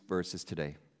verses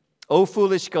today. O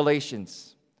foolish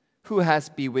Galatians, who has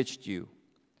bewitched you?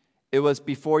 It was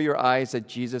before your eyes that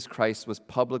Jesus Christ was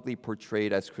publicly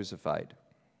portrayed as crucified.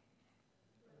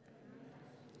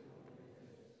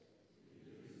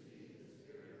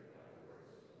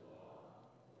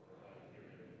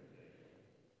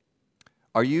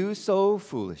 Are you so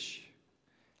foolish?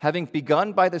 Having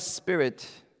begun by the Spirit,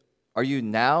 are you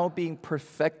now being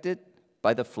perfected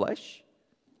by the flesh?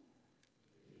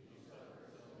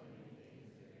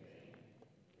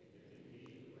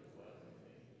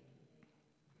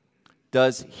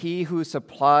 Does he who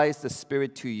supplies the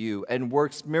Spirit to you and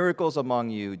works miracles among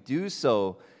you do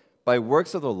so by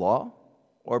works of the law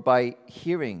or by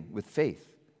hearing with faith?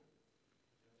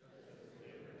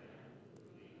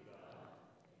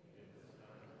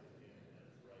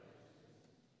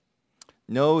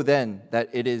 Know then that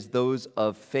it is those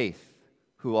of faith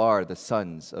who are the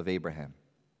sons of Abraham.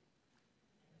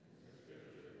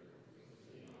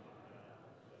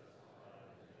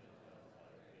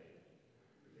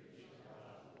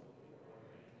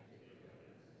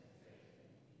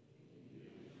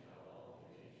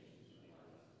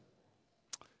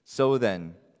 So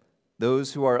then,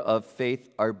 those who are of faith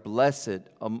are blessed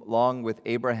along with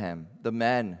Abraham, the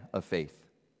man of faith.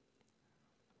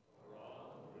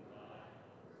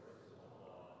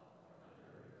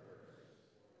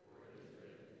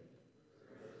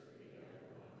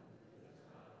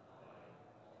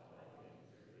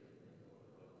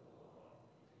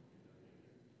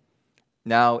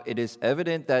 Now it is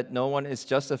evident that no one is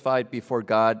justified before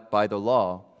God by the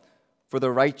law, for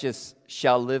the righteous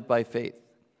shall live by faith.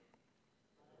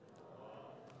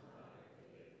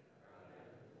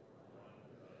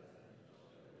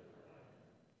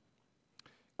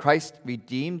 Christ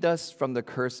redeemed us from the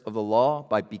curse of the law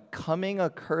by becoming a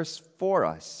curse for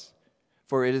us.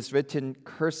 For it is written,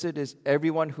 "Cursed is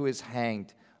everyone who is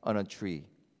hanged on a tree."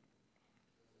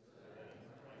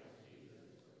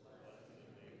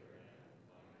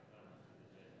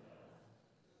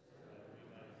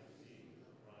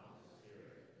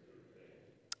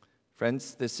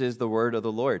 Friends, this is the word of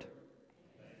the Lord.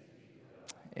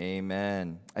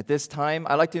 Amen. At this time,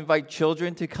 I'd like to invite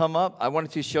children to come up. I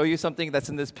wanted to show you something that's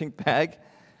in this pink bag,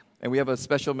 and we have a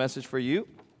special message for you.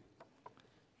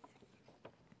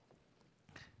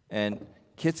 And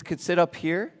kids could sit up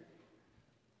here.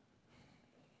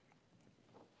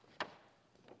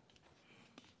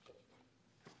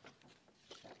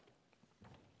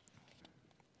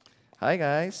 Hi,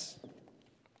 guys.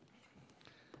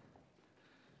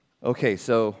 Okay,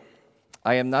 so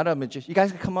I am not a magician. You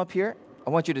guys can come up here. I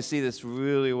want you to see this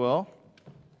really well.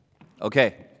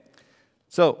 Okay,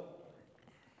 so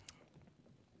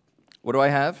what do I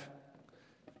have?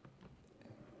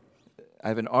 I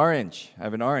have an orange.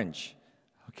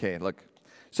 Okay, look.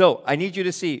 So I need you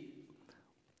to see,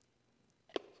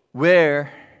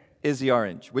 where is the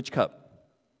orange? Which cup?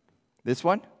 This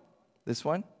one? This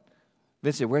one?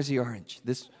 Vincent, where's the orange?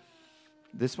 This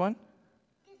one?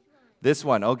 This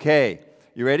one, okay.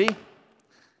 You ready?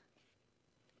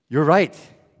 You're right.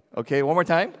 Okay, one more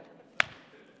time.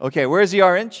 Okay, where's the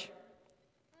orange?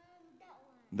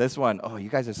 This one. Oh, you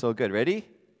guys are so good. Ready?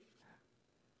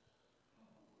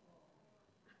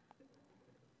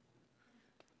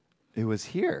 It was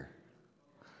here.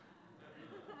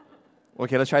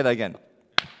 Okay, let's try that again.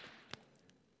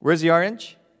 Where's the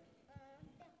orange?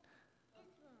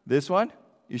 This one?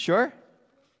 You sure?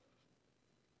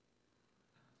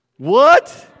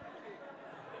 What?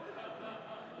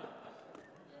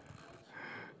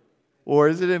 Or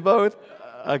is it in both?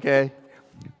 Okay.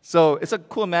 So it's a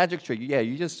cool magic trick. Yeah,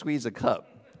 you just squeeze a cup.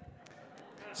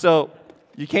 So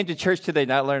you came to church today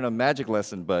not learn a magic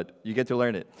lesson, but you get to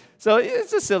learn it. So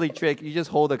it's a silly trick. You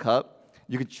just hold a cup.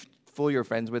 You could fool your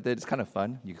friends with it. It's kind of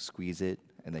fun. You squeeze it,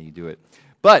 and then you do it.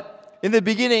 But in the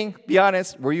beginning, be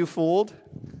honest, were you fooled?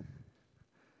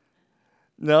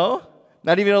 No?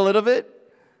 Not even a little bit?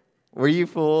 Were you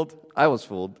fooled? I was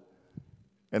fooled.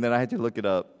 And then I had to look it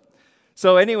up.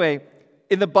 So anyway,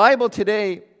 in the Bible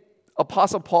today,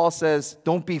 Apostle Paul says,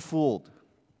 don't be fooled.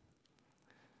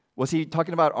 Was he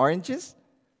talking about oranges?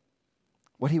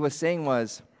 What he was saying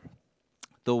was,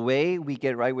 the way we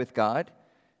get right with God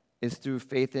is through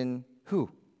faith in who?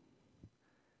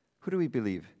 Who do we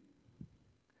believe?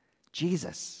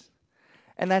 Jesus.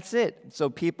 And that's it. So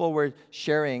people were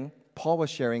sharing, Paul was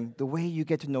sharing, the way you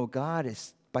get to know God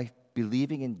is by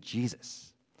believing in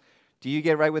Jesus. Do you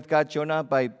get right with God, Jonah,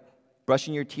 by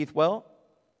brushing your teeth well?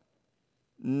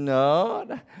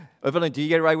 No. Evelyn, do you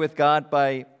get right with God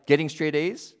by getting straight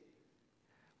A's?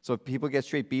 So if people get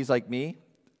straight B's like me,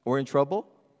 we're in trouble.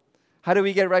 How do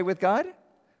we get right with God?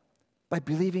 by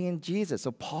believing in Jesus.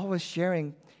 So Paul was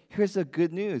sharing, here's the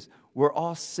good news. We're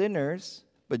all sinners,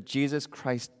 but Jesus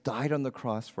Christ died on the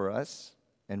cross for us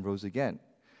and rose again.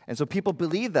 And so people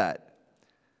believe that,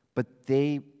 but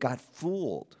they got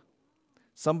fooled.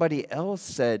 Somebody else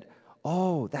said,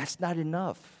 oh, that's not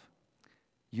enough.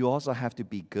 You also have to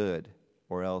be good,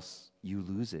 or else you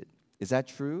lose it. Is that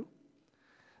true?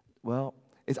 Well,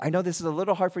 I know this is a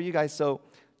little hard for you guys. So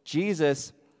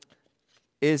Jesus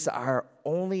is our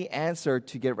only answer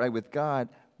to get right with God,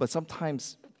 but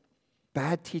sometimes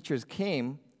bad teachers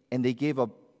came and they gave a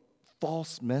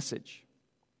false message.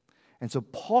 And so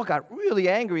Paul got really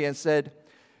angry and said,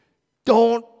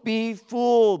 don't be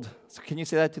fooled. So can you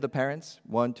say that to the parents?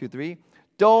 1, 2, 3.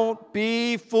 Don't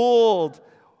be fooled,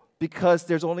 because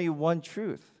there's only one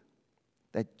truth,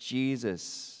 that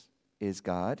Jesus is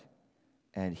God,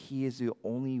 and he is the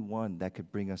only one that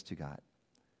could bring us to God.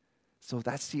 So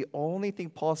that's the only thing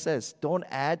Paul says. Don't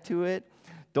add to it.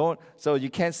 So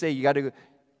you can't say you got to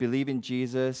believe in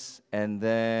Jesus and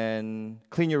then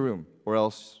clean your room, or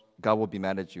else God will be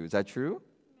mad at you. Is that true?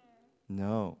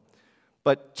 No.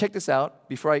 But check this out,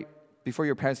 before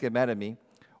your parents get mad at me.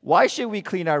 Why should we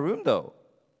clean our room, though?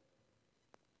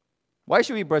 Why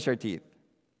should we brush our teeth?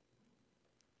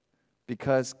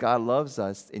 Because God loves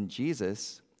us in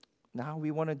Jesus. Now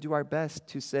we want to do our best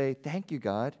to say, thank you,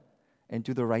 God, and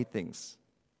do the right things.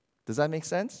 Does that make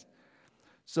sense?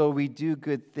 So we do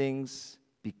good things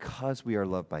because we are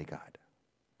loved by God,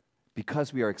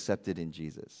 because we are accepted in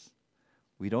Jesus.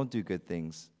 We don't do good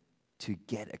things to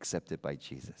get accepted by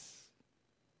Jesus.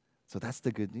 So that's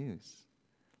the good news.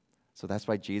 So that's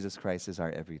why Jesus Christ is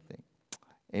our everything.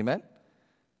 Amen?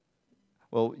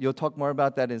 Well, you'll talk more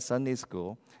about that in Sunday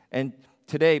school. And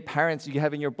today, parents, you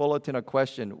have in your bulletin a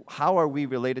question. How are we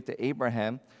related to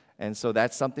Abraham? And so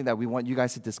that's something that we want you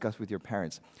guys to discuss with your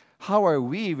parents. How are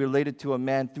we related to a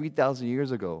man 3,000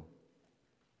 years ago?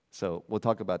 So we'll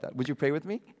talk about that. Would you pray with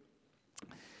me?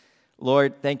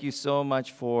 Lord, thank you so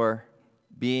much for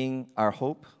being our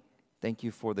hope. Thank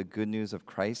you for the good news of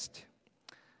Christ.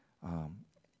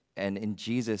 And in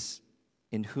Jesus,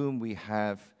 in whom we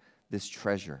have this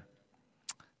treasure.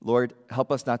 Lord,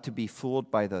 help us not to be fooled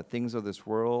by the things of this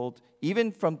world,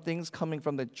 even from things coming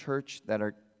from the church that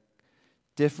are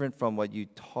different from what you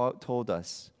told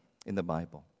us in the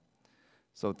Bible.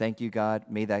 So thank you, God.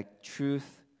 May that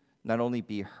truth not only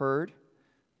be heard,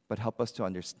 but help us to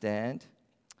understand.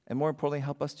 And more importantly,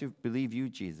 help us to believe you,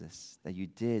 Jesus, that you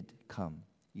did come.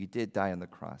 You did die on the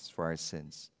cross for our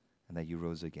sins, and that you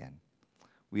rose again.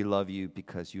 We love you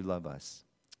because you love us.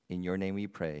 In your name we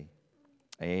pray.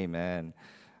 Amen.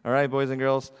 All right, boys and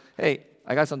girls. Hey,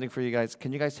 I got something for you guys.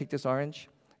 Can you guys take this orange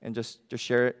and just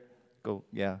share it? Go.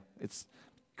 Yeah,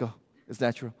 go. It's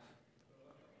natural.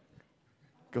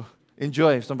 Go.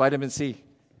 Enjoy some vitamin C.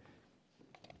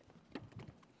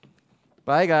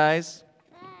 Bye, guys.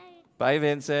 Bye. Bye,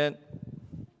 Vincent.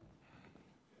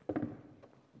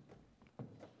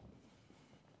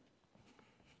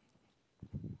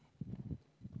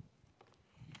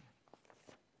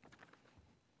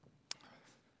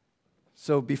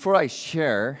 So before I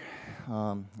share,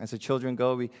 as the children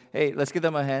go, hey, let's give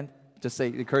them a hand. Just say,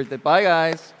 encourage them. Bye,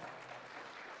 guys.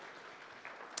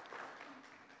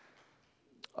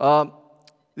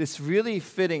 It's really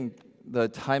fitting, the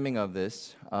timing of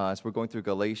this, as we're going through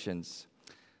Galatians.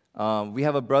 We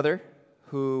have a brother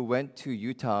who went to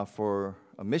Utah for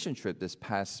a mission trip this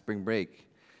past spring break,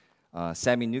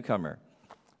 Sammy Newcomer.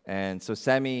 And so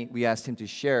Sammy, we asked him to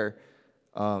share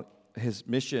his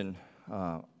mission,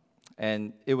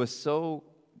 and it was so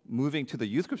moving to the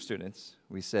youth group students.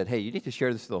 We said, hey, you need to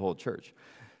share this to the whole church.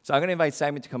 So I'm going to invite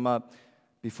Sammy to come up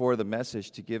before the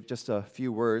message to give just a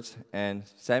few words. And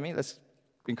Sammy, let's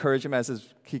encourage him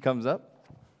as he comes up.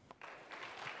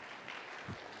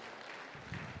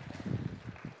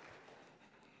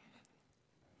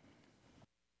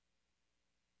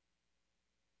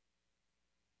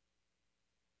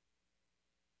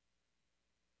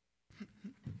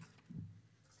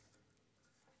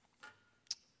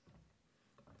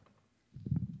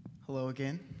 Hello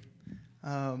again.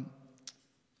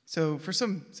 So for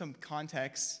some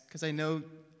context, because I know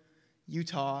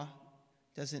Utah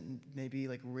doesn't maybe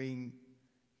like ring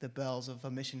the bells of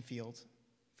a mission field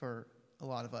for a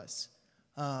lot of us.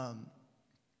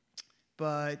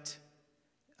 But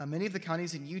many of the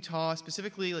counties in Utah,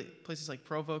 specifically like places like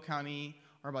Provo County,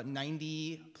 are about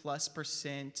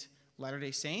 90+%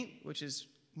 Latter-day Saint, which is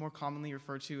more commonly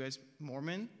referred to as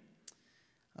Mormon.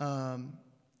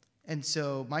 And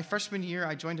so my freshman year,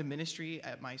 I joined a ministry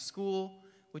at my school,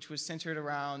 which was centered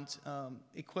around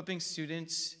equipping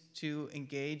students to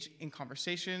engage in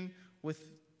conversation with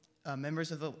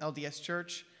members of the LDS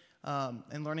Church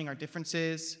and learning our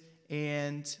differences.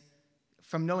 And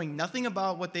from knowing nothing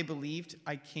about what they believed,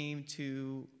 I came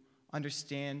to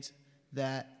understand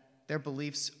that their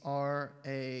beliefs are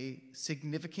a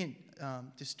significant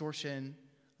distortion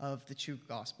of the true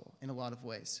gospel in a lot of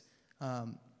ways.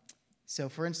 So,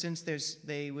 for instance,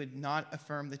 they would not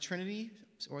affirm the Trinity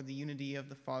or the unity of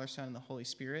the Father, Son, and the Holy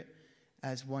Spirit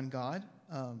as one God,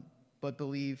 but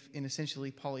believe in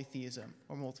essentially polytheism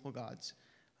or multiple gods.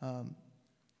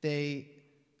 They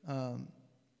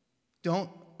don't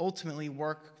ultimately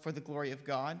work for the glory of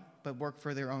God, but work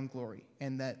for their own glory,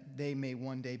 and that they may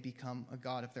one day become a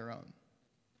god of their own.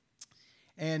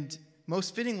 And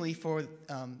most fittingly for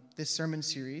this sermon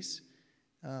series,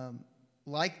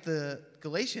 like the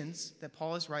Galatians that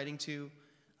Paul is writing to,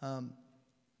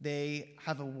 they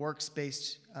have a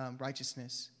works-based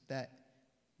righteousness that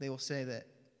they will say that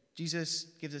Jesus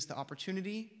gives us the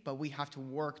opportunity, but we have to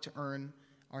work to earn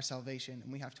our salvation,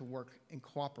 and we have to work and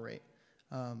cooperate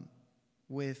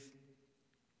with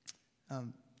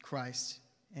Christ.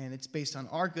 And it's based on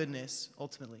our goodness,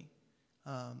 ultimately,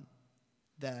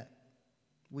 that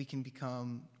we can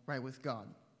become right with God.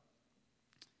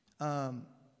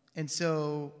 And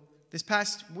so this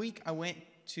past week, I went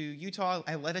to Utah.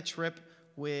 I led a trip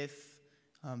with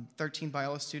 13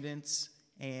 Biola students,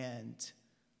 and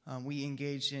we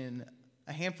engaged in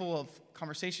a handful of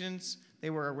conversations. They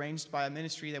were arranged by a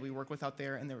ministry that we work with out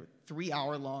there, and there were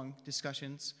 3-hour-long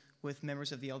discussions with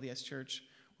members of the LDS Church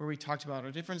where we talked about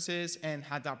our differences and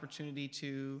had the opportunity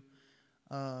to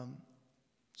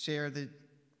share the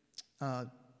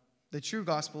true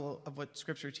gospel of what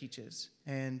Scripture teaches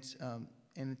and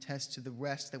attest to the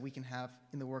rest that we can have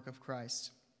in the work of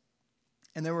Christ.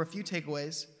 And there were a few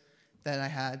takeaways that I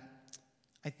had.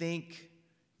 I think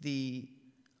the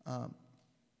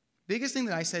biggest thing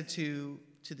that I said to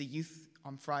the youth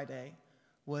on Friday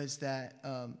was that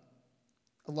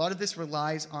a lot of this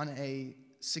relies on a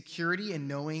security in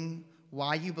knowing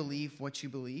why you believe what you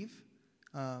believe.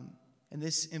 And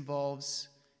this involves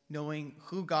knowing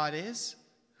who God is,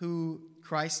 who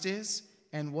Christ is,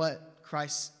 and what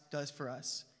Christ does for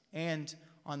us, and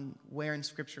on where in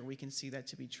Scripture we can see that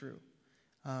to be true.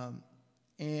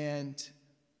 And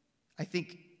I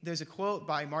think there's a quote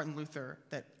by Martin Luther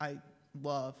that I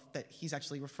love, that he's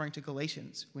actually referring to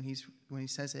Galatians when he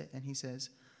says it, and he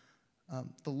says,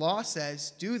 the law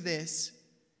says, do this,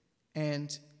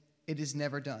 and it is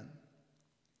never done.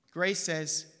 Grace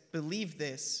says, believe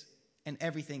this, and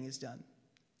everything is done.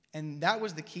 And that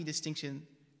was the key distinction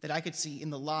that I could see in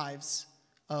the lives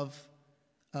of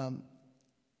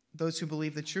those who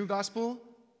believe the true gospel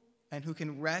and who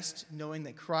can rest knowing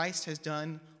that Christ has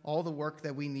done all the work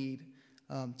that we need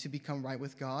to become right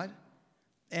with God,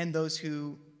 and those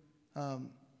who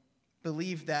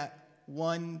believe that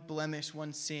one blemish,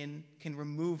 one sin can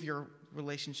remove your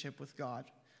relationship with God.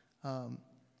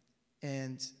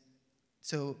 And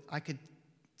so I could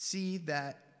see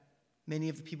that many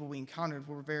of the people we encountered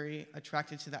were very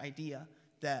attracted to the idea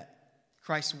that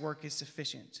Christ's work is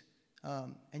sufficient.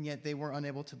 And yet they were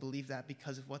unable to believe that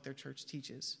because of what their church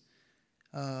teaches.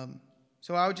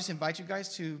 So I would just invite you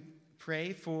guys to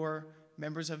pray for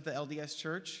members of the LDS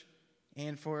Church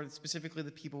and for specifically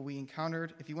the people we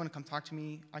encountered. If you want to come talk to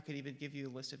me, I could even give you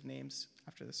a list of names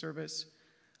after the service.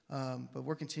 But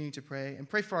we're continuing to pray. And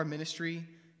pray for our ministry.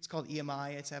 It's called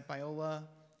EMI. It's at Biola.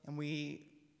 And we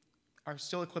are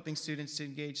still equipping students to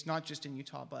engage not just in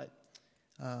Utah, but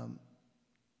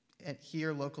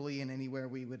here locally and anywhere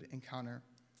we would encounter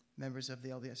members of the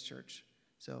LDS Church.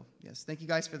 So, yes, thank you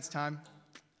guys for this time.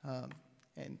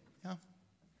 And yeah.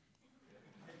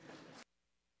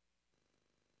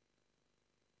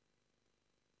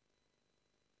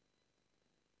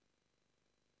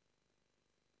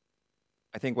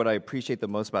 I think what I appreciate the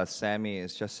most about Sammy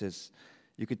is just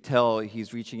you could tell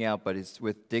he's reaching out, but it's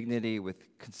with dignity,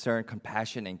 with concern,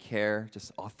 compassion, and care,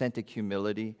 just authentic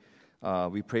humility.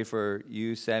 We pray for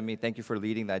you, Sammy. Thank you for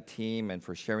leading that team and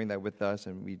for sharing that with us,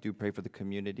 and we do pray for the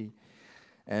community.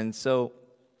 And so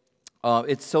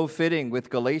it's so fitting with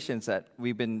Galatians that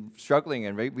we've been struggling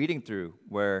and reading through,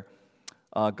 where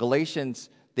Galatians,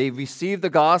 they received the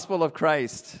gospel of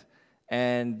Christ,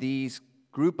 and the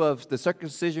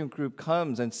circumcision group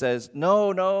comes and says,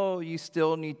 no, you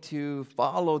still need to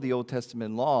follow the Old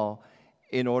Testament law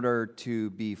in order to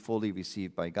be fully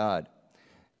received by God.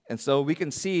 And so we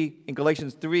can see in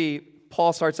Galatians 3,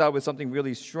 Paul starts out with something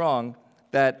really strong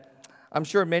that I'm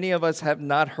sure many of us have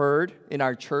not heard in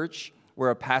our church,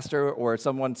 where a pastor or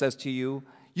someone says to you,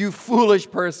 "You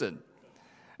foolish person."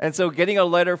 And so getting a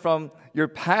letter from your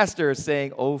pastor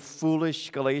saying, "Oh,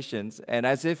 foolish Galatians," and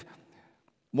as if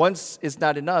once is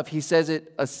not enough, he says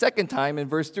it a second time in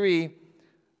verse 3,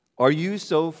 are you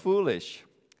so foolish?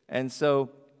 And so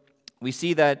we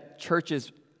see that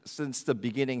churches since the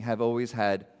beginning have always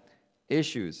had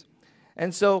issues.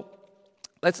 And so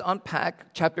let's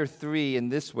unpack chapter 3 in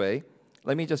this way.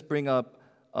 Let me just bring up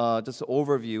just an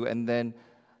overview, and then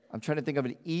I'm trying to think of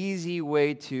an easy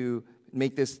way to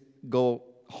make this go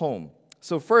home.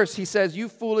 So first, he says, you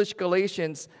foolish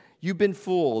Galatians, you've been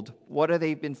fooled. What have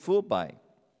they been fooled by?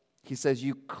 He says,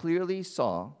 you clearly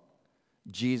saw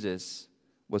Jesus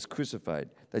was crucified,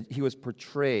 that he was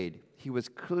portrayed. He was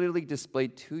clearly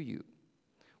displayed to you.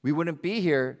 We wouldn't be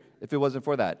here if it wasn't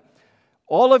for that.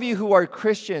 All of you who are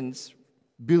Christians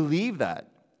believe that.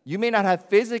 You may not have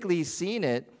physically seen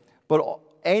it, but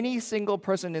any single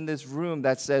person in this room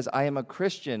that says, I am a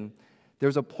Christian,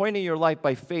 there's a point in your life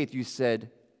by faith you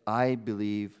said, I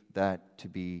believe that to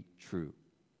be true.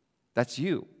 That's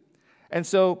you. And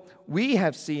so we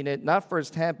have seen it, not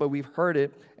firsthand, but we've heard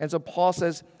it. And so Paul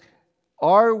says,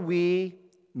 are we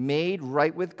made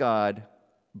right with God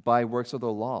by works of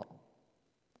the law?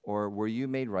 Or were you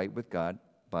made right with God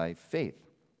by faith?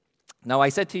 Now, I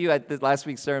said to you at the last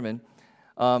week's sermon,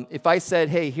 if I said,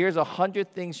 hey, here's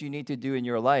 100 things you need to do in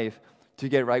your life to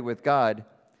get right with God,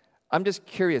 I'm just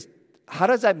curious, how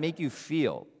does that make you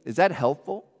feel? Is that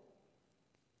helpful?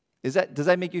 Does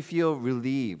that make you feel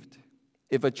relieved?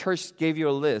 If a church gave you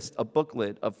a list, a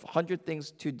booklet of 100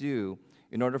 things to do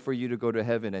in order for you to go to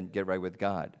heaven and get right with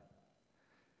God.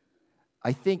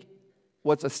 I think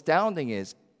what's astounding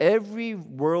is every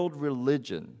world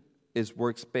religion is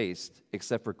works-based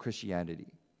except for Christianity.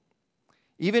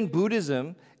 Even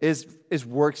Buddhism is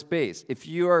works-based. If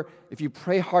you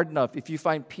pray hard enough, if you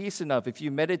find peace enough, if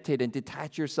you meditate and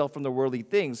detach yourself from the worldly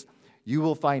things, you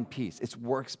will find peace. It's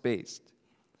works-based.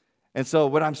 And so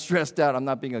when I'm stressed out, I'm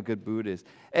not being a good Buddhist.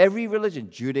 Every religion,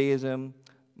 Judaism,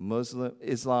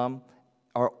 Islam,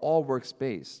 are all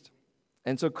works-based.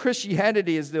 And so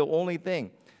Christianity is the only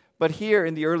thing. But here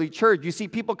in the early church, you see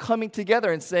people coming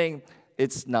together and saying,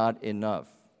 it's not enough.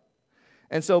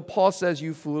 And so Paul says,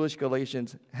 you foolish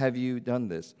Galatians, have you done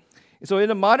this? So in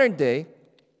the modern day,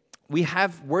 we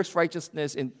have works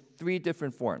righteousness in 3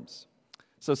 different forms.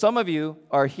 So some of you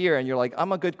are here and you're like,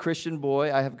 I'm a good Christian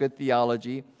boy, I have good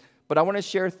theology, but I want to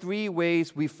share 3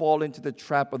 ways we fall into the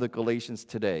trap of the Galatians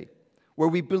today, where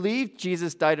we believe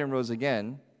Jesus died and rose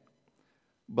again,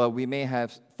 but we may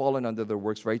have fallen under the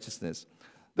works righteousness.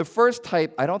 The first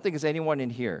type, I don't think is anyone in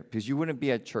here, because you wouldn't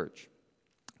be at church.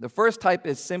 The first type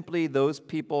is simply those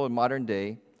people in modern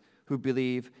day who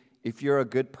believe if you're a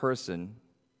good person,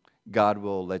 God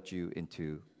will let you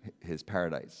into his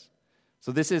paradise.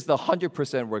 So this is the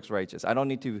 100% works righteous. I don't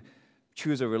need to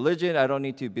choose a religion. I don't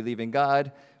need to believe in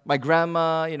God. My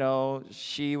grandma,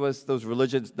 she was those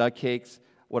religious nutcakes.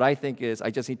 What I think is I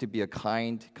just need to be a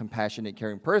kind, compassionate,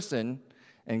 caring person,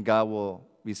 and God will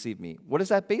receive me. What is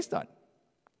that based on?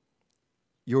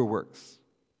 Your works.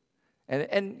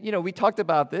 And we talked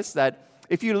about this, that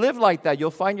if you live like that,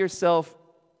 you'll find yourself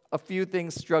a few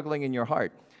things struggling in your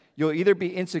heart. You'll either be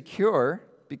insecure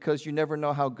because you never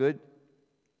know how good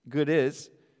is.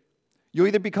 You'll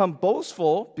either become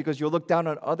boastful because you'll look down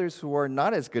on others who are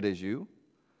not as good as you.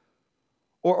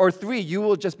 Or 3, you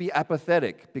will just be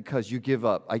apathetic because you give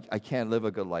up. I can't live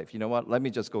a good life. You know what? Let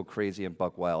me just go crazy and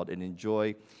buck wild and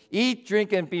enjoy. Eat,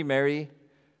 drink, and be merry,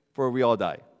 for we all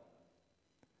die.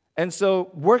 And so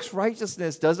works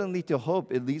righteousness doesn't lead to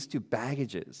hope. It leads to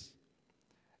baggages.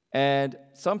 And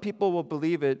some people will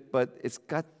believe it, but it's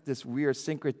got this weird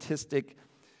syncretistic,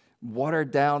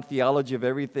 watered-down theology of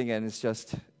everything, and it's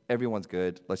just, everyone's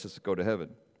good. Let's just go to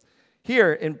heaven.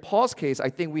 Here, in Paul's case, I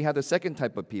think we have the second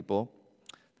type of people.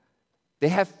 They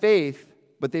have faith,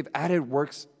 but they've added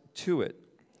works to it.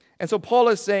 And so Paul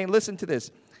is saying, listen to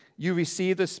this. You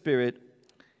receive the Spirit.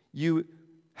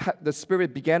 The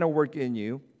Spirit began to work in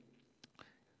you.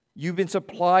 You've been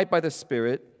supplied by the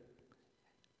Spirit.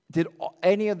 Did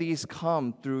any of these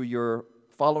come through your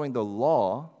following the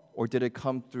law, or did it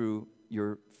come through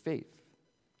your faith?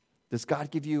 Does God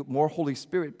give you more Holy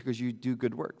Spirit because you do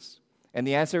good works? And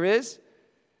the answer is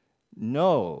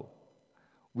no.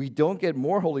 We don't get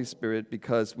more Holy Spirit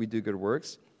because we do good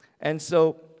works. And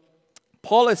so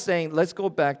Paul is saying, let's go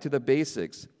back to the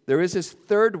basics. There is this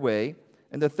third way,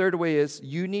 and the third way is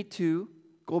you need to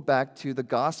go back to the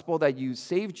gospel that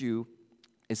saved you.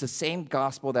 It's the same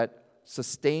gospel that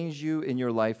sustains you in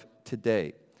your life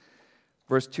today.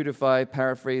 Verse 2-5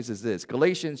 paraphrase is this: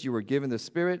 Galatians, you were given the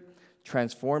Spirit,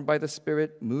 transformed by the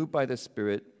Spirit, moved by the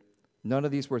Spirit. None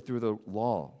of these were through the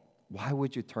law. Why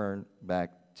would you turn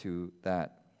back to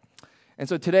that? And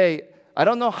so today, I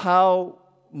don't know how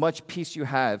much peace you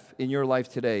have in your life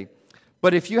today.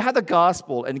 But if you have the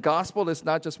gospel, and gospel is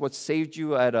not just what saved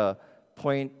you at a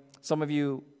point. Some of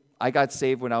you, I got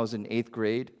saved when I was in 8th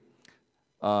grade.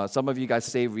 Some of you got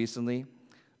saved recently.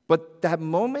 But that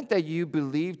moment that you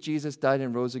believe Jesus died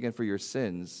and rose again for your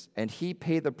sins, and he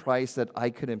paid the price that I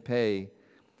couldn't pay,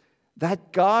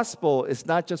 that gospel is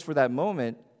not just for that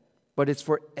moment, but it's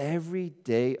for every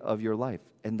day of your life.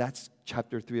 And that's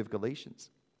chapter 3 of Galatians.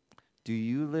 Do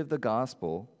you live the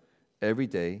gospel every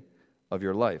day of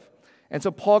your life? And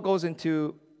so Paul goes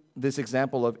into this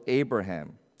example of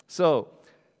Abraham. So,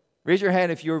 raise your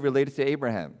hand if you're related to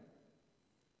Abraham.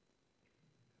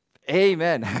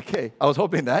 Amen. Okay, I was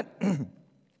hoping that.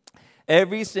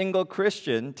 Every single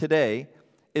Christian today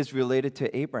is related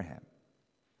to Abraham.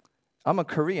 I'm a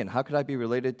Korean. How could I be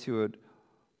related to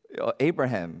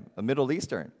Abraham, a Middle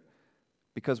Eastern?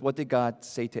 Because what did God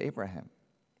say to Abraham?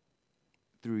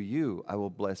 Through you, I will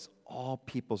bless all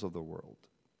peoples of the world.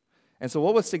 And so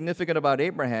what was significant about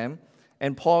Abraham,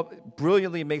 and Paul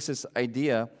brilliantly makes this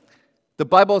idea, the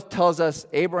Bible tells us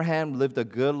Abraham lived a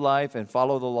good life and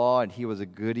followed the law, and he was a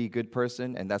good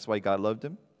person, and that's why God loved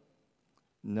him?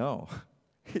 No.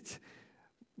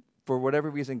 For whatever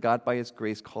reason, God, by his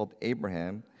grace, called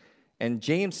Abraham. And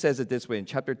James says it this way in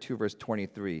chapter 2, verse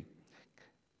 23.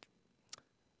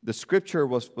 The scripture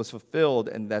was fulfilled,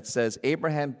 and that says,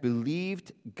 Abraham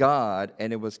believed God,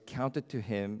 and it was counted to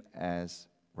him as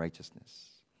righteousness.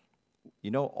 You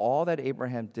know, all that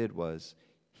Abraham did was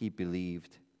he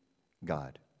believed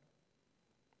God.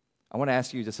 I want to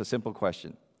ask you just a simple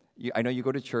question. I know you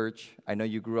go to church. I know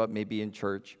you grew up maybe in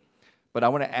church. But I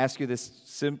want to ask you this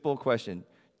simple question.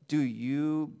 Do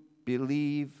you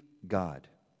believe God?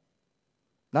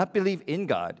 Not believe in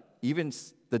God. Even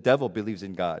the devil believes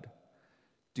in God.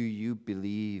 Do you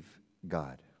believe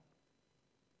God?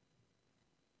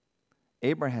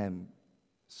 Abraham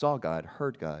saw God,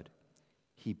 heard God.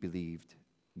 He believed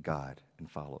God and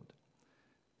followed.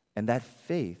 And that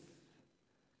faith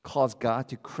caused God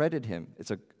to credit him.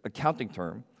 It's an accounting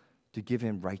term to give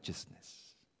him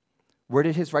righteousness. Where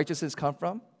did his righteousness come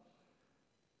from?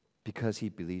 Because he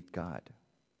believed God.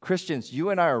 Christians,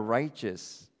 you and I are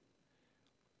righteous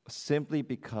simply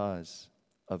because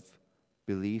of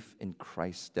belief in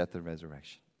Christ's death and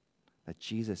resurrection. That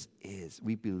Jesus is.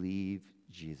 We believe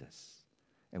Jesus.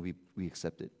 And we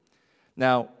accept it.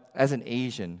 Now, as an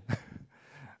Asian,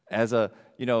 a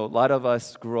lot of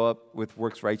us grew up with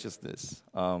works righteousness.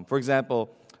 For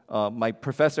example, my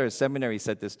professor at seminary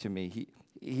said this to me.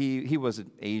 He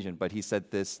wasn't Asian, but he said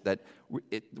this, that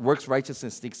works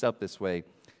righteousness sneaks up this way.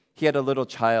 He had a little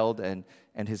child, and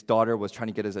his daughter was trying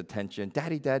to get his attention.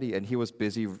 Daddy, daddy, and he was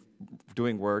busy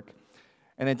doing work.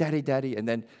 And then, daddy, daddy, and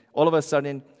then all of a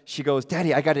sudden, she goes,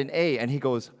 Daddy, I got an A. And he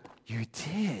goes, you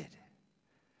did?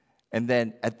 And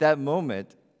then at that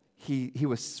moment, he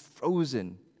was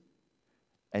frozen.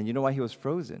 And you know why he was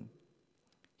frozen?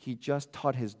 He just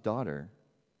taught his daughter,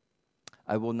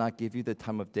 I will not give you the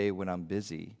time of day when I'm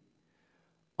busy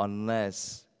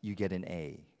unless you get an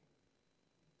A.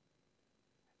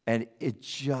 And it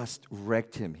just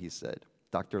wrecked him, he said,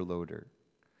 Dr. Loader.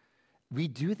 We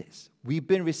do this. We've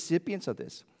been recipients of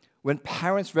this. When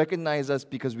parents recognize us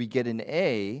because we get an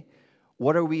A,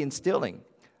 what are we instilling?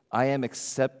 I am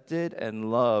accepted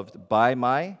and loved by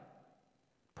my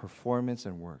performance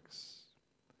and works.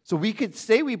 So we could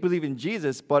say we believe in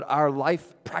Jesus, but our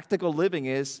life, practical living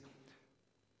is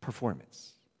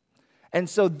performance. And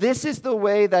so this is the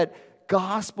way that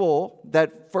gospel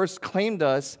that first claimed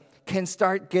us can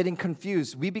start getting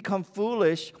confused. We become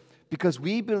foolish because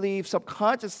we believe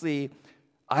subconsciously,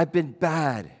 I've been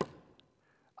bad.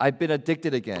 I've been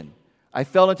addicted again. I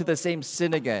fell into the same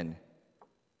sin again.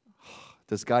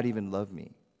 Does God even love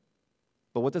me?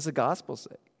 But what does the gospel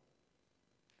say?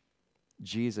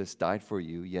 Jesus died for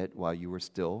you, yet while you were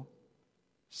still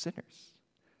sinners.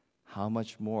 How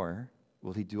much more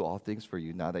will he do all things for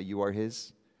you now that you are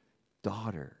his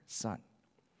daughter, son?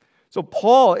 So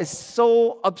Paul is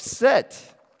so upset.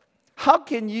 How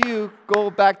can you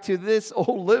go back to this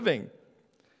old living?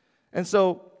 And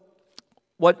so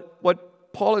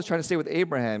what Paul is trying to say with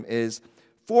Abraham is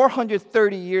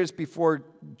 430 years before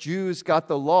Jews got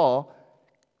the law,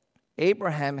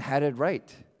 Abraham had it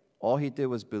right. All he did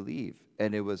was believe,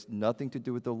 and it was nothing to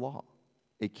do with the law.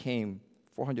 It came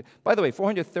 400. By the way,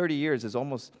 430 years is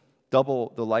almost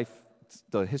double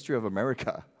the history of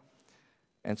America.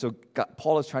 And so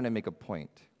Paul is trying to make a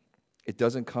point. It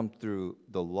doesn't come through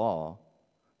the law.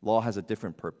 Law has a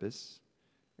different purpose.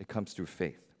 It comes through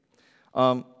faith.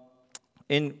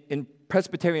 In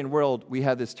Presbyterian world, we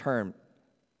have this term.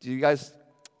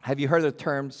 Have you heard the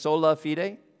term sola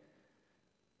fide?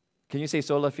 Can you say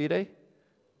sola fide?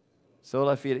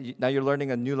 Sola fide. Now you're learning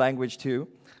a new language too.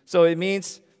 So it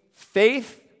means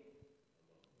faith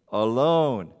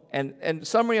alone. And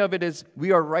summary of it is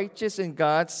we are righteous in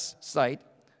God's sight,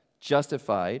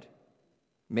 justified,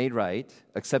 made right,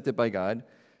 accepted by God,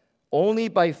 only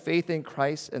by faith in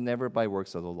Christ and never by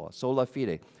works of the law. Sola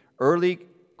fide. Early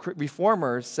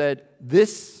reformers said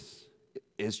this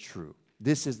is true.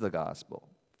 This is the gospel,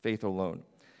 faith alone.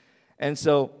 And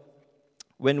so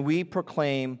when we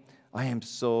proclaim, I am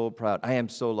so proud, I am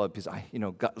so loved because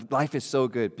God, life is so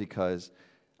good because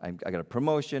I got a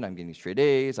promotion, I'm getting straight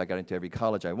A's, I got into every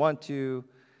college I want to.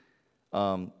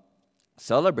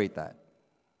 Celebrate that.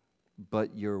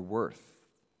 But your worth,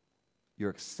 your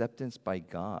acceptance by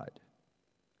God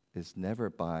is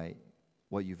never by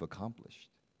what you've accomplished.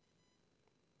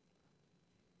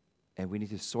 And we need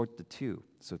to sort the two.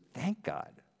 So thank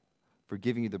God for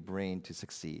giving you the brain to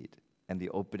succeed and the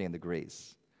opening and the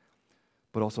grace.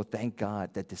 But also thank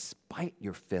God that despite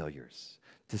your failures,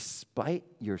 despite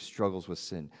your struggles with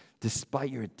sin, despite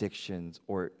your addictions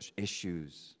or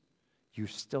issues, you're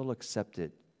still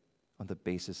accepted on the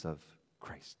basis of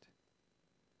Christ.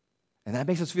 And that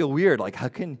makes us feel weird. Like,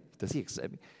 does he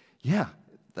accept me? Yeah,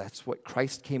 that's what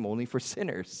Christ came only for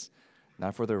sinners,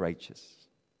 not for the righteous.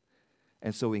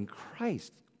 And so in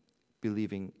Christ,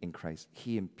 believing in Christ,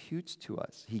 he imputes to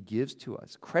us, he gives to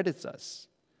us, credits us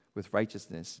with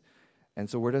righteousness. And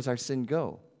so where does our sin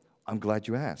go? I'm glad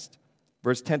you asked.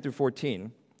 Verse 10 through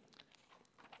 14,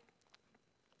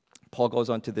 Paul goes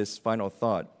on to this final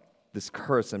thought, this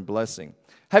curse and blessing.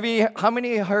 How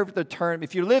many heard the term,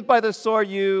 if you live by the sword,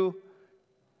 you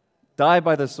die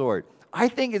by the sword? I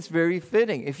think it's very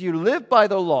fitting. If you live by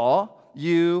the law,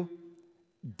 you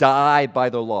die by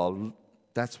the law.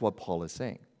 That's what Paul is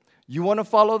saying. You want to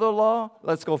follow the law?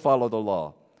 Let's go follow the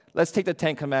law. Let's take the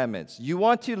 10 Commandments. You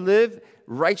want to live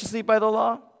righteously by the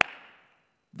law?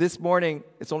 This morning,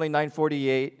 it's only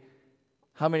 9:48.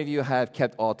 How many of you have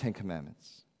kept all 10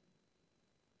 Commandments?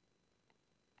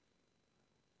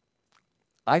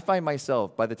 I find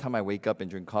myself, by the time I wake up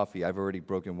and drink coffee, I've already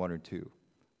broken one or two.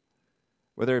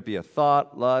 Whether it be a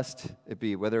thought, lust,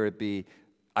 whether it be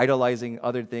idolizing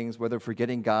other things, whether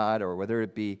forgetting God, or whether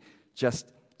it be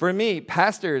just, for me,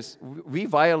 pastors, we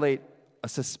violate a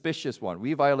suspicious one.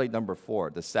 We violate number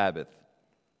 4, the Sabbath.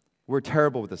 We're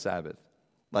terrible with the Sabbath.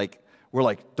 We're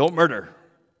like, don't murder.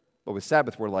 But with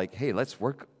Sabbath, we're like, hey, let's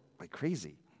work like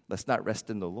crazy. Let's not rest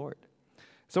in the Lord.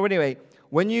 So anyway,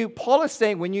 Paul is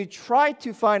saying, when you try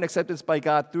to find acceptance by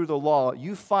God through the law,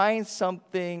 you find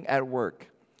something at work.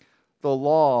 The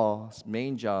law's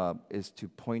main job is to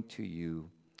point to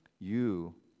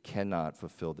you cannot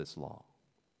fulfill this law.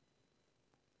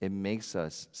 It makes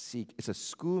us seek. It's a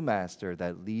schoolmaster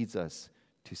that leads us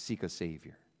to seek a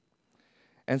Savior.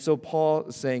 And so Paul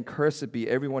is saying, cursed be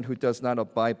everyone who does not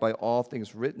abide by all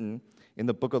things written in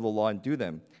the book of the law and do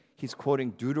them. He's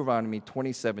quoting Deuteronomy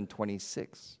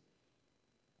 27:26.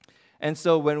 And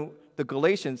so when the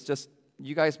Galatians,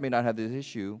 you guys may not have this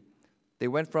issue, they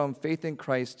went from faith in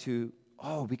Christ to,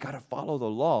 we got to follow the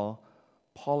law.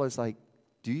 Paul is like,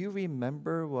 do you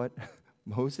remember what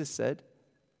Moses said?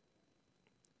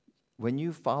 When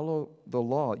you follow the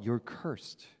law, you're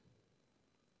cursed.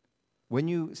 When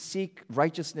you seek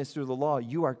righteousness through the law,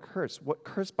 you are cursed. What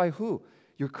cursed by who?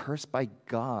 You're cursed by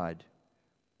God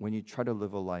when you try to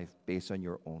live a life based on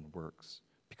your own works,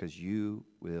 because you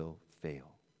will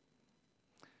fail.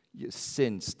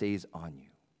 Sin stays on you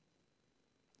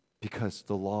because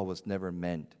the law was never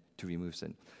meant to remove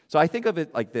sin. So I think of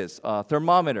it like this.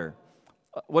 Thermometer.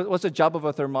 What's the job of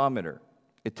a thermometer?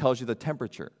 It tells you the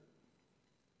temperature.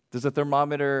 Does a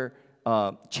thermometer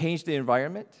change the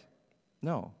environment?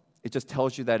 No. It just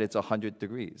tells you that it's 100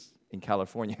 degrees in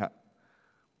California.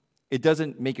 It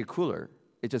doesn't make it cooler.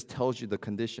 It just tells you the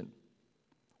condition.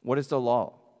 What is the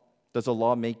law? Does the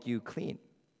law make you clean?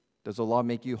 Does the law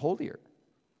make you holier?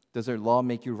 Does the law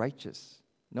make you righteous?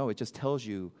 No, it just tells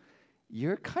you,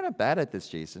 you're kind of bad at this,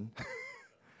 Jason.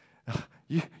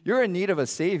 You're in need of a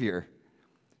Savior.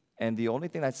 And the only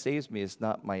thing that saves me is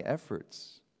not my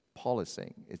efforts. Paul is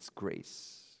saying, it's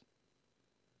grace.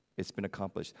 It's been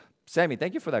accomplished. Sammy,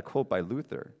 thank you for that quote by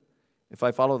Luther. If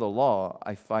I follow the law,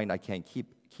 I find I can't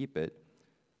keep it.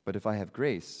 But if I have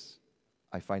grace,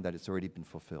 I find that it's already been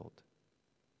fulfilled.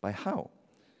 By how?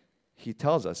 He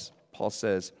tells us, Paul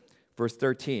says, verse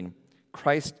 13,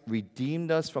 Christ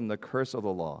redeemed us from the curse of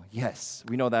the law. Yes,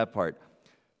 we know that part.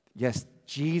 Yes,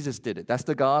 Jesus did it. That's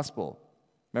the gospel.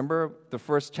 Remember the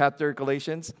first chapter,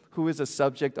 Galatians? Who is the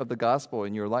subject of the gospel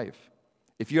in your life?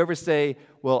 If you ever say,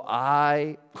 well,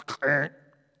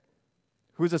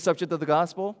 who's the subject of the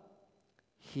gospel?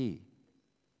 He,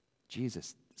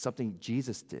 Jesus, something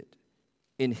Jesus did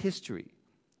in history,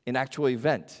 an actual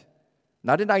event.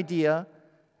 Not an idea,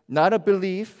 not a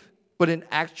belief, but an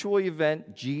actual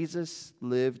event. Jesus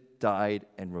lived, died,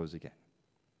 and rose again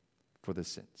for the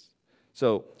sins.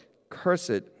 So,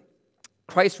 cursed,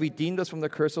 Christ redeemed us from the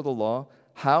curse of the law.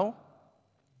 How?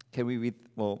 Can we read,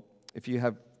 well, if you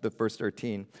have the verse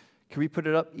 13, can we put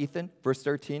it up, Ethan? Verse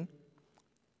 13.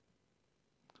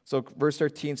 So verse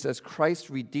 13 says, Christ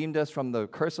redeemed us from the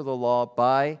curse of the law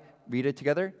by, read it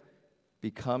together,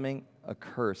 becoming a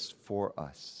curse for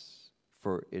us.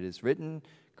 For it is written,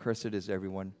 cursed is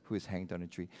everyone who is hanged on a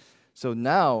tree. So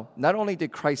now, not only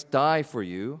did Christ die for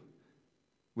you,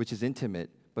 which is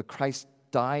intimate, but Christ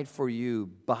died for you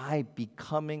by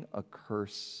becoming a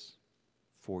curse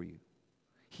for you.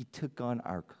 He took on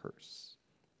our curse.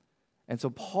 And so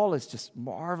Paul is just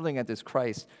marveling at this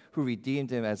Christ who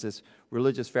redeemed him as this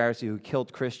religious Pharisee who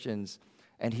killed Christians.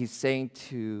 And he's saying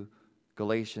to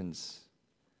Galatians,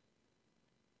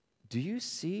 do you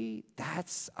see?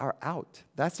 That's our out.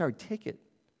 That's our ticket.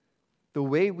 The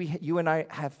way you and I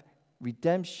have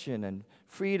redemption and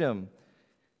freedom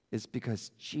is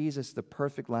because Jesus, the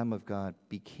perfect Lamb of God,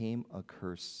 became a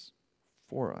curse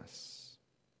for us.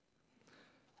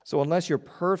 So unless you're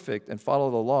perfect and follow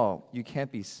the law, you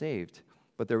can't be saved.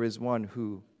 But there is one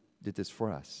who did this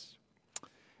for us.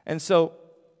 And so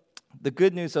the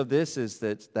good news of this is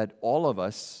that all of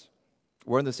us,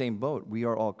 we're in the same boat. We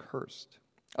are all cursed.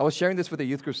 I was sharing this with a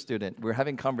youth group student. We were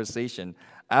having conversation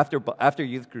after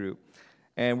youth group.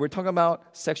 And we're talking about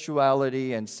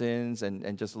sexuality and sins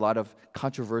and just a lot of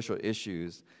controversial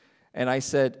issues. And I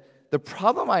said, the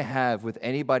problem I have with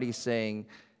anybody saying,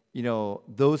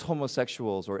 those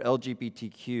homosexuals or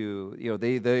LGBTQ,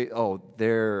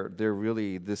 they're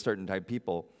really this certain type of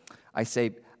people. I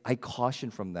say, I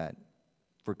caution from that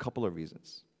for a couple of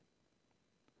reasons.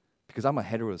 Because I'm a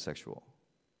heterosexual,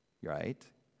 right?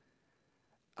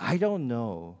 I don't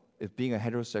know if being a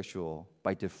heterosexual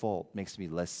by default makes me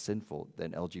less sinful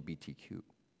than LGBTQ.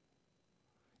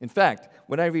 In fact,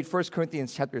 when I read 1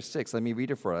 Corinthians chapter 6, let me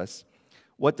read it for us.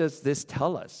 What does this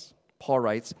tell us? Paul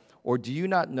writes, or do you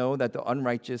not know that the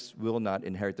unrighteous will not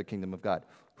inherit the kingdom of God?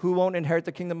 Who won't inherit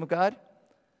the kingdom of God?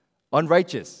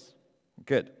 Unrighteous.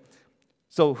 Good.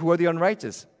 So who are the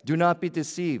unrighteous? Do not be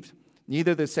deceived.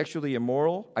 Neither the sexually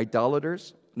immoral,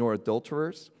 idolaters, nor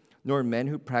adulterers, nor men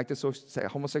who practice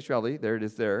homosexuality, there it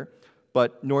is there,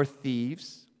 but nor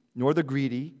thieves, nor the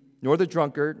greedy, nor the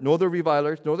drunkard, nor the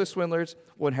revilers, nor the swindlers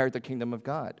will inherit the kingdom of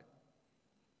God.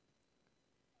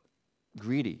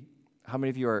 Greedy. How many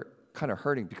of you are kind of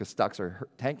hurting because stocks are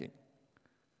tanking?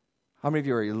 How many of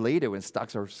you are elated when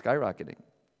stocks are skyrocketing?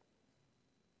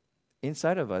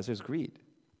 Inside of us, there's greed.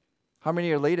 How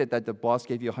many are elated that the boss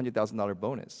gave you a $100,000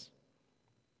 bonus?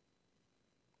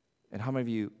 And how many of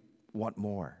you want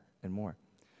more and more?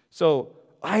 So,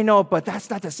 I know, but that's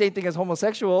not the same thing as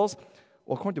homosexuals.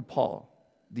 Well, according to Paul,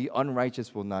 the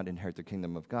unrighteous will not inherit the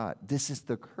kingdom of God. This is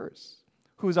the curse.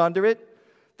 Who's under it?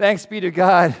 Thanks be to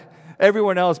God.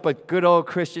 Everyone else but good old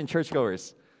Christian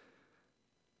churchgoers.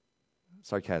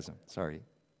 Sarcasm, sorry.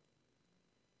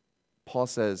 Paul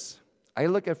says, I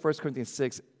look at 1 Corinthians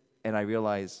 6 and I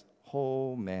realize,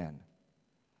 oh man,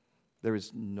 there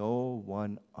is no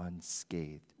one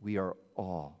unscathed. We are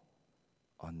all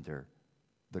under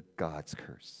the God's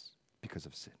curse because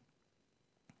of sin.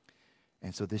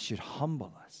 And so this should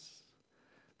humble us.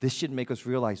 This should make us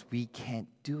realize we can't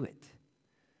do it.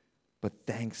 But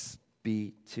thanks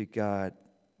be to God,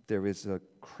 there is a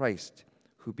Christ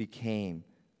who became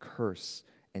curse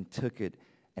and took it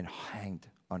and hanged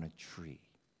on a tree.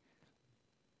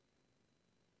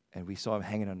 And we saw him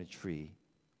hanging on a tree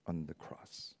on the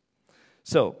cross.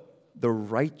 So the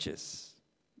righteous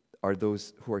are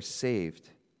those who are saved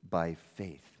by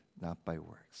faith, not by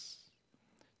works.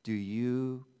 Do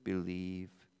you believe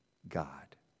God?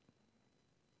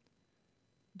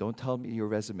 Don't tell me your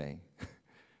resume.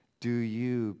 Do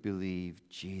you believe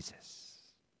Jesus,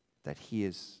 that he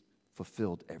has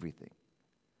fulfilled everything?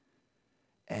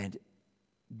 And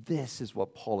this is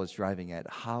what Paul is driving at.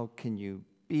 How can you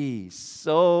be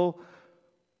so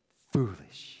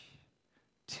foolish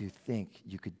to think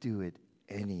you could do it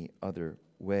any other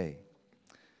way?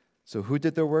 So who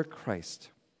did the work? Christ.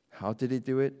 How did he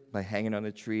do it? By hanging on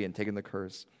a tree and taking the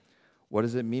curse. What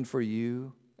does it mean for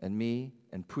you and me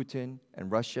and Putin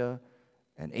and Russia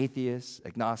and atheists,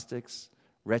 agnostics,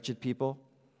 wretched people?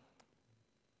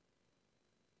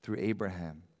 Through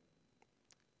Abraham,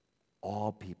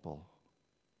 all people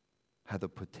have the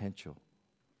potential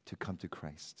to come to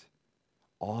Christ.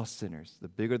 All sinners, the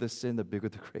bigger the sin, the bigger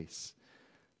the grace.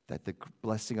 That the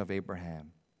blessing of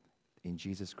Abraham in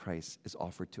Jesus Christ is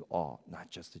offered to all, not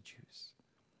just the Jews.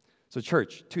 So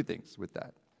church, two things with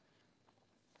that.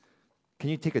 Can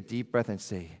you take a deep breath and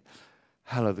say,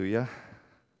 hallelujah?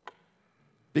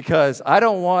 Because I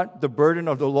don't want the burden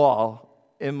of the law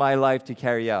in my life to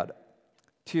carry out.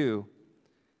 Two,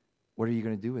 what are you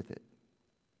going to do with it?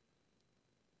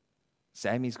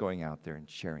 Sammy's going out there and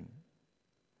sharing.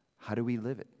 How do we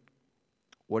live it?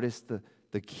 What is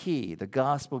the key? The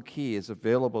gospel key is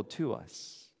available to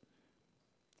us.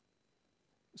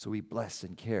 So we bless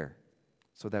and care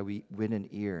so that we win an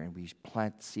ear and we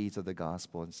plant seeds of the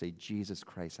gospel and say, Jesus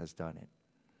Christ has done it.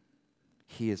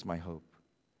 He is my hope.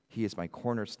 He is my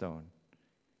cornerstone.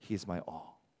 He is my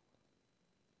all.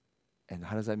 And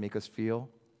how does that make us feel?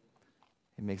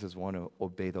 It makes us want to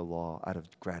obey the law out of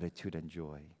gratitude and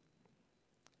joy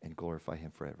and glorify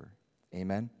Him forever.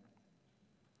 Amen?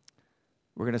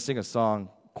 We're going to sing a song,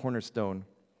 Cornerstone.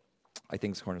 I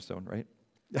think it's Cornerstone, right?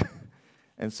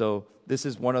 And so this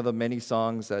is one of the many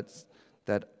songs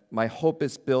that my hope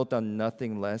is built on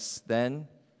nothing less than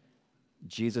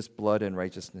Jesus' blood and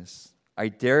righteousness. I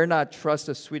dare not trust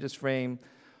the sweetest frame,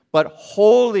 but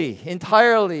wholly,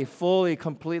 entirely, fully,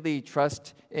 completely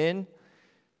trust in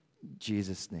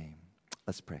Jesus' name.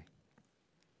 Let's pray.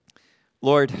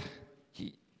 Lord,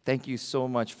 thank you so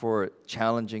much for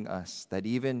challenging us that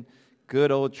even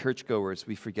good old churchgoers,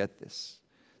 we forget this,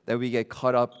 that we get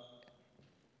caught up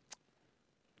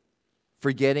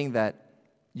forgetting that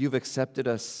you've accepted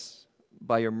us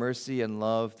by your mercy and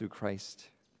love through Christ,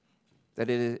 that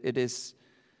it is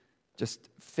just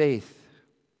faith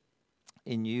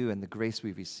in you and the grace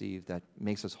we've received that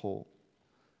makes us whole.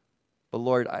 But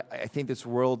Lord, I think this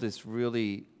world is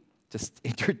really just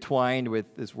intertwined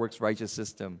with this works righteous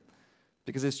system.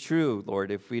 Because it's true,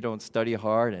 Lord, if we don't study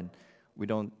hard and we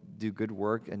don't do good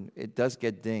work, and it does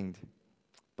get dinged.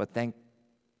 But thank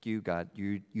you, God,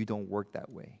 you don't work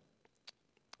that way.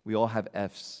 We all have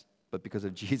F's, but because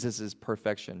of Jesus'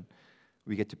 perfection,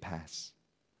 we get to pass.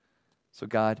 So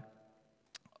God,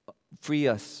 free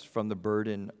us from the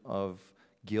burden of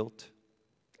guilt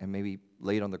and maybe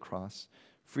laid on the cross.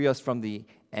 Free us from the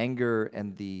anger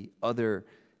and the other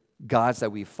gods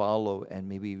that we follow and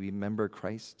maybe remember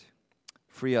Christ.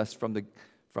 Free us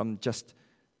from just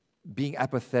being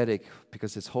apathetic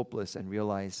because it's hopeless and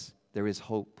realize there is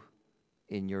hope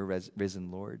in your risen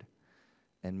Lord.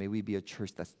 And may we be a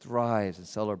church that thrives and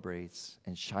celebrates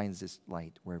and shines this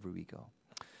light wherever we go.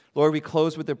 Lord, we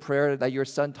close with the prayer that your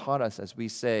Son taught us as we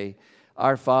say,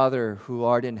 Our Father who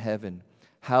art in heaven,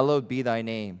 hallowed be thy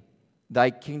name. Thy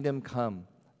kingdom come,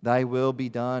 thy will be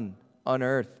done on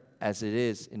earth as it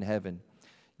is in heaven.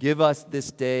 Give us this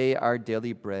day our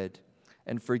daily bread,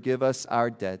 and forgive us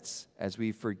our debts as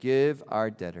we forgive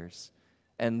our debtors.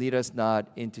 And lead us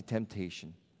not into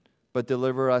temptation, but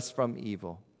deliver us from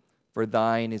evil. For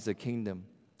thine is the kingdom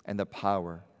and the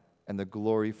power and the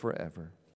glory forever.